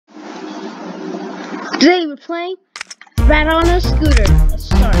Today we're playing Rat on a Scooter. Let's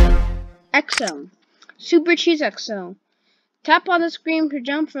start. X Zone. Super Cheese X Zone. Tap on the screen to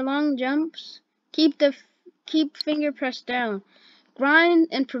jump for long jumps. Keep finger pressed down. Grind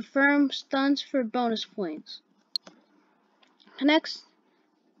and perform stunts for bonus points. Connects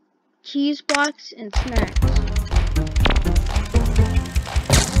cheese blocks and snacks.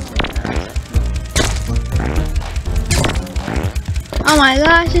 Oh my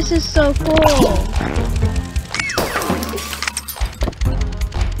gosh, this is so cool.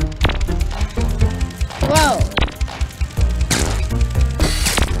 Whoa.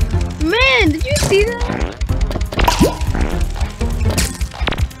 Man, did you see that?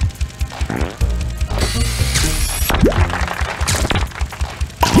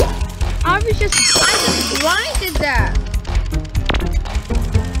 I just grinded that.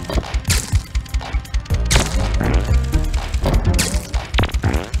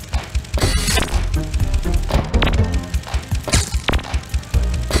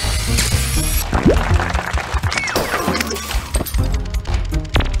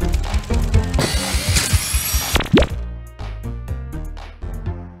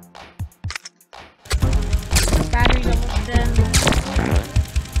 Battery's almost dead.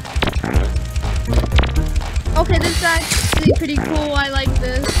 Okay, this is actually pretty cool. I like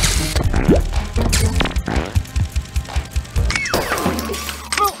this.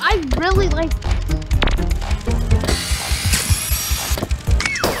 Bro, I really like.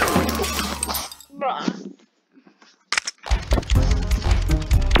 Bruh.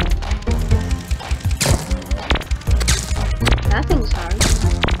 That thing's hard.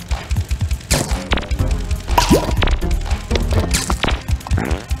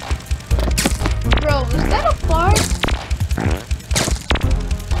 Bro, is that a fart?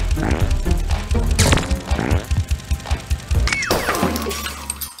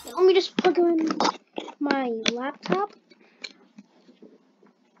 Let me just plug in my laptop.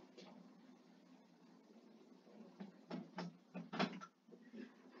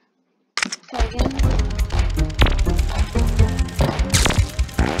 Plug in.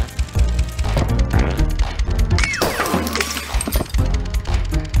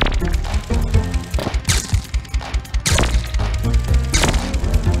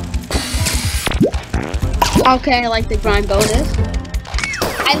 Okay, I like the grind bonus.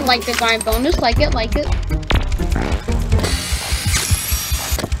 I like the grind bonus. Like it.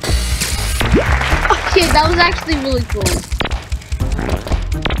 Okay, that was actually really cool.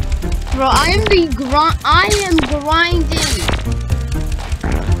 Bro, I am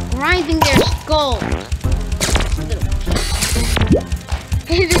grinding their skulls.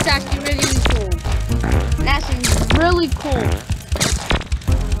 Okay, this is actually really cool. That's really cool.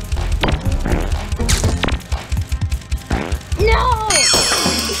 No!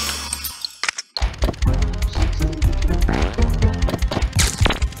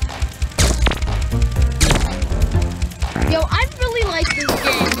 Yo, I really like this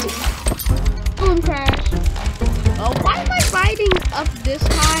game. Boom crash. Oh, why am I riding up this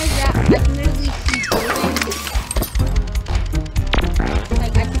high that I can literally see buildings?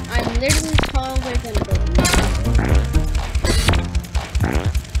 Like I'm literally taller than buildings.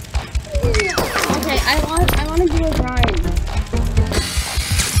 Okay, I want to do a grind.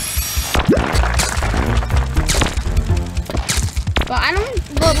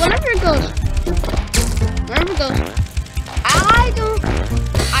 But whenever it goes, I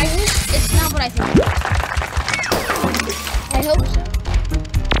hope it's not what I think. I hope so.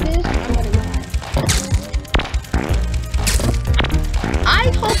 This, I'm gonna die.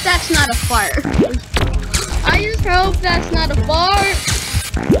 I hope that's not a fart. I just hope that's not a fart.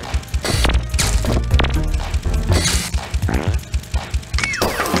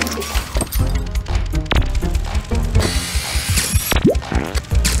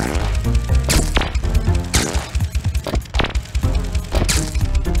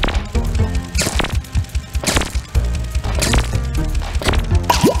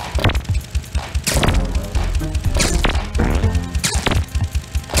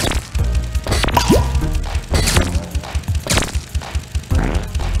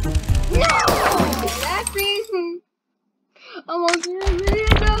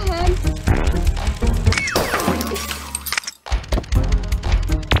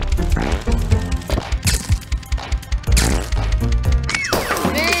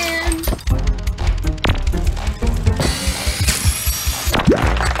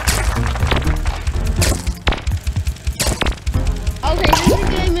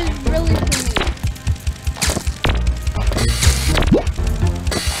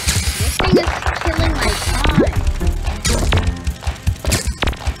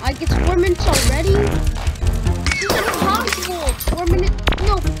 Like, it's 4 minutes already? This is impossible! 4 minutes,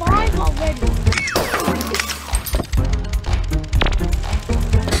 no, 5 already.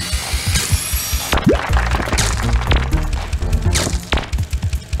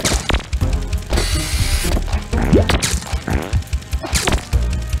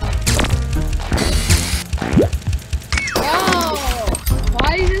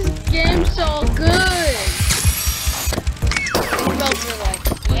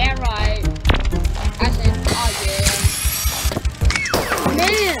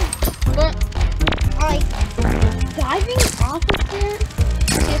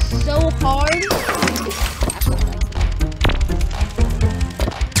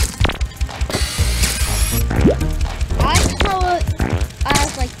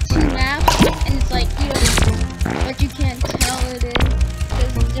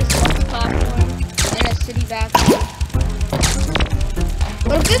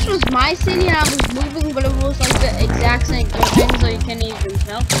 But if this was my city and I was moving, but it was like the exact same building, so you can't even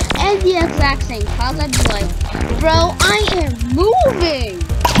tell, and the exact same clouds, I'd be like, bro, I am moving!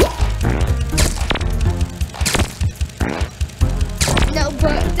 No,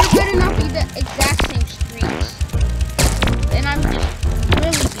 but there better not be the exact same streets. Then I'm just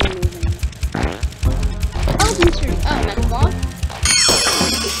really be moving. Oh, street. Oh, next block.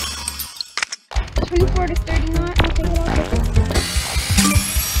 24 to 39. I'll take it.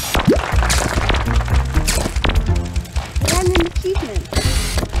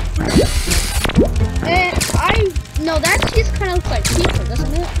 No, that cheese kind of looks like pizza,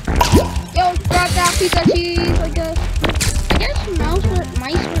 doesn't it? Yo, grab that pizza cheese, like a... I guess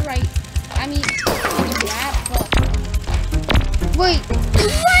mice were right. I mean, it's rat, but... Wait, do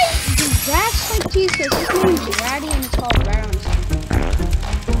rats like cheese? Because his name's Ratty and it's called Rat on something.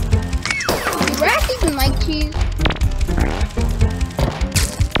 Do rats even like cheese?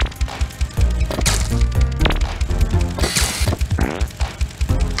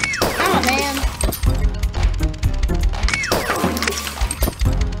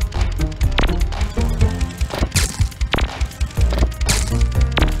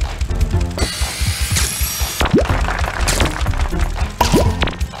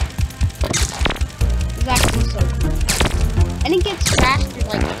 And it gets faster,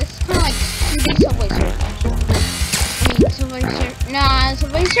 like, this is kind of like 2D Subway Surfers. I mean,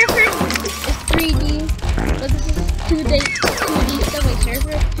 Subway Surfers is 3D, but this is 2D Subway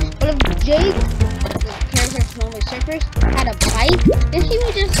Surfers. But if Jake, the character from Subway Surfers, had a bike, then he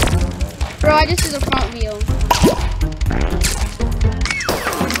would just... Bro, I just did the front wheel.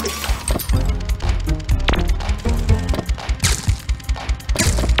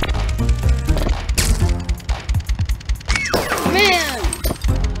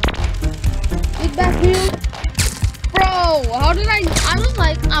 How did I was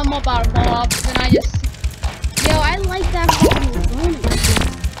like, I'm about to fall off, then I just, yo, I like that fucking running.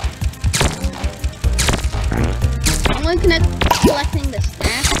 I'm only collecting the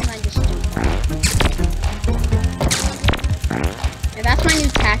snacks, and I just do that. And that's my new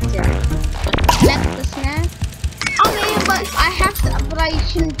tactic. Collect the snack. Oh man, but I have to, but I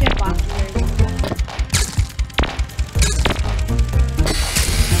shouldn't jump off here.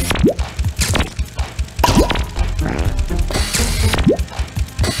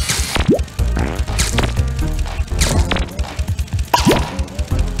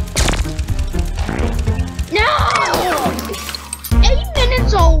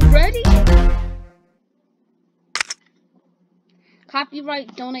 Copyright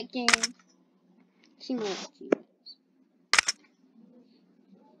Donut Games. See my achievements.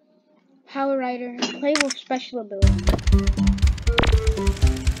 Power Rider. Play with special ability.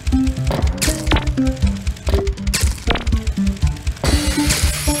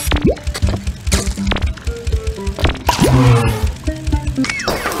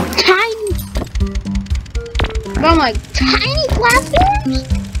 Tiny. I'm like tiny platforms.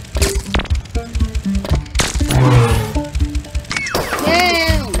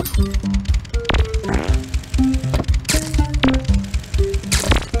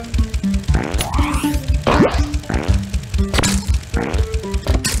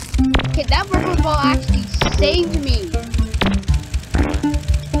 Saved me.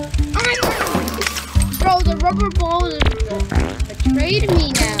 Bro, the rubber ball is betrayed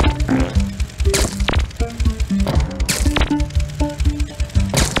me now.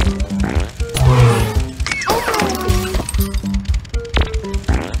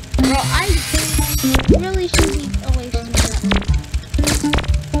 Bro, I really should be away from that.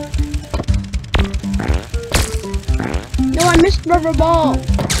 No, I missed rubber ball.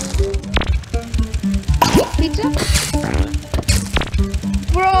 Pizza?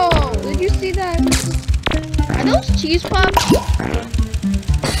 Bro! you see that? Are those cheese puffs?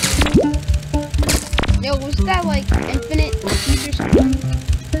 Yo, was that like infinite cheese or something?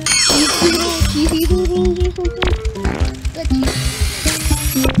 Cheesy doodles or something? Good cheese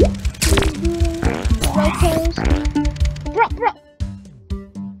doodles. Bro.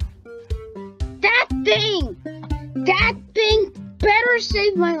 That thing better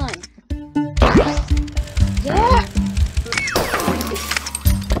save my life. Yeah.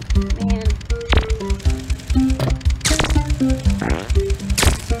 Man.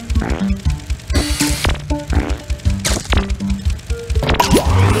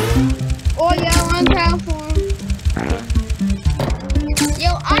 Oh yeah, on platform.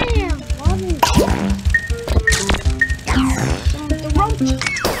 Yo, I am loving the roach.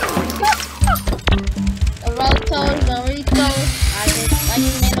 The Doritos. I just like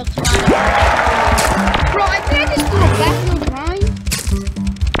tomato. Bro, I think I just do a backfield grind.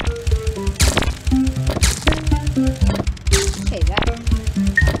 Okay, that.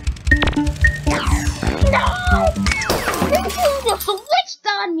 No! This is switched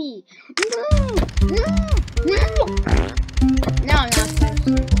on me. No. No, I'm not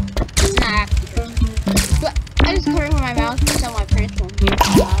cursing. I'm not actually cursing. But I just covered my mouth so my parents won't hear how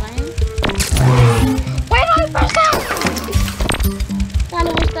loud I am. Why did I press that? Thought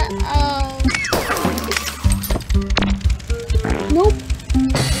it was that. Nope.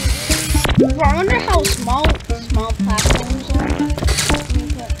 Bro, I wonder how small platforms are.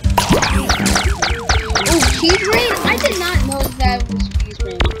 Oh, cheese rain? I did not know that was cheese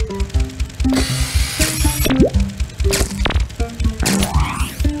rain.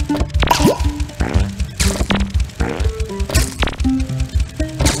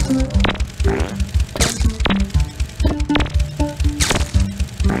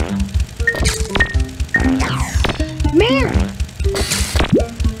 Man!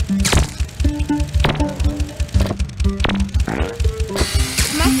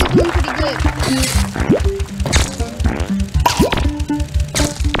 I'm actually doing pretty good.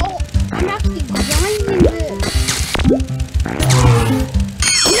 Oh, I'm actually grinding this.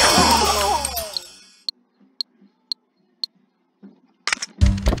 No!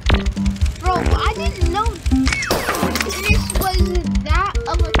 Bro, I didn't know this was that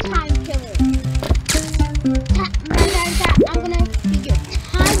of a time killer. I'm gonna be your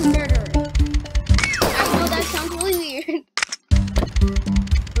time murderer. I know that sounds really weird.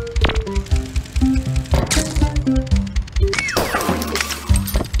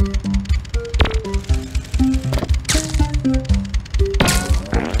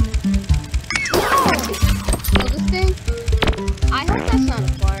 So this thing, I hope that's not a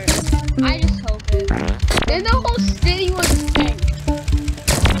fire. I just hope it. Then the whole city would sink.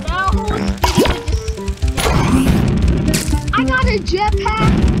 The whole city would just. I got a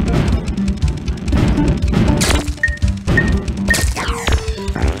jetpack.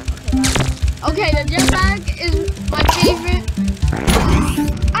 Okay, the jetpack is my favorite.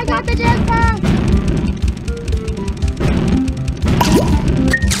 I got the jetpack.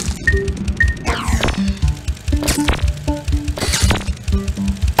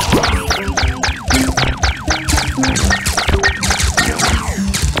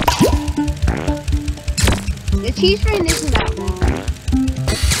 The cheese train isn't that long.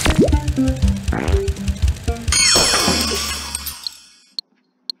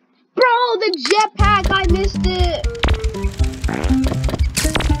 Bro, the jetpack, I missed it.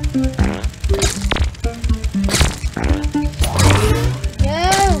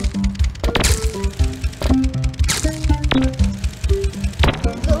 Yeah.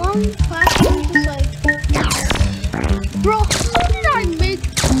 The long platform is like, bro, how did I make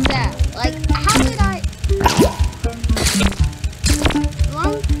that? Like, how did I?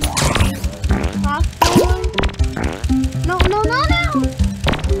 Long platform? No.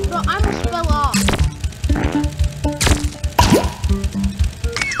 Bro, I almost fell off.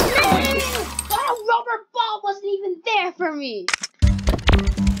 Man, that rubber ball wasn't even there for me.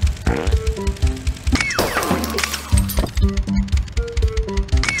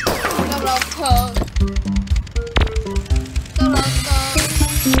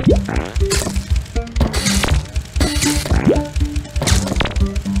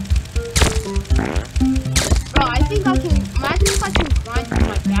 Bro, I think I can. Imagine if I can grind through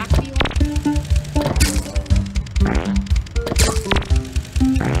my backfield.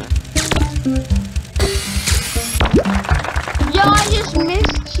 Yo, I just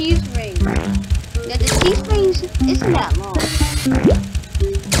missed cheese ring. Yeah, the cheese ring isn't that long.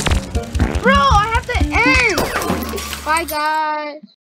 Bro, I have to end. Bye, guys.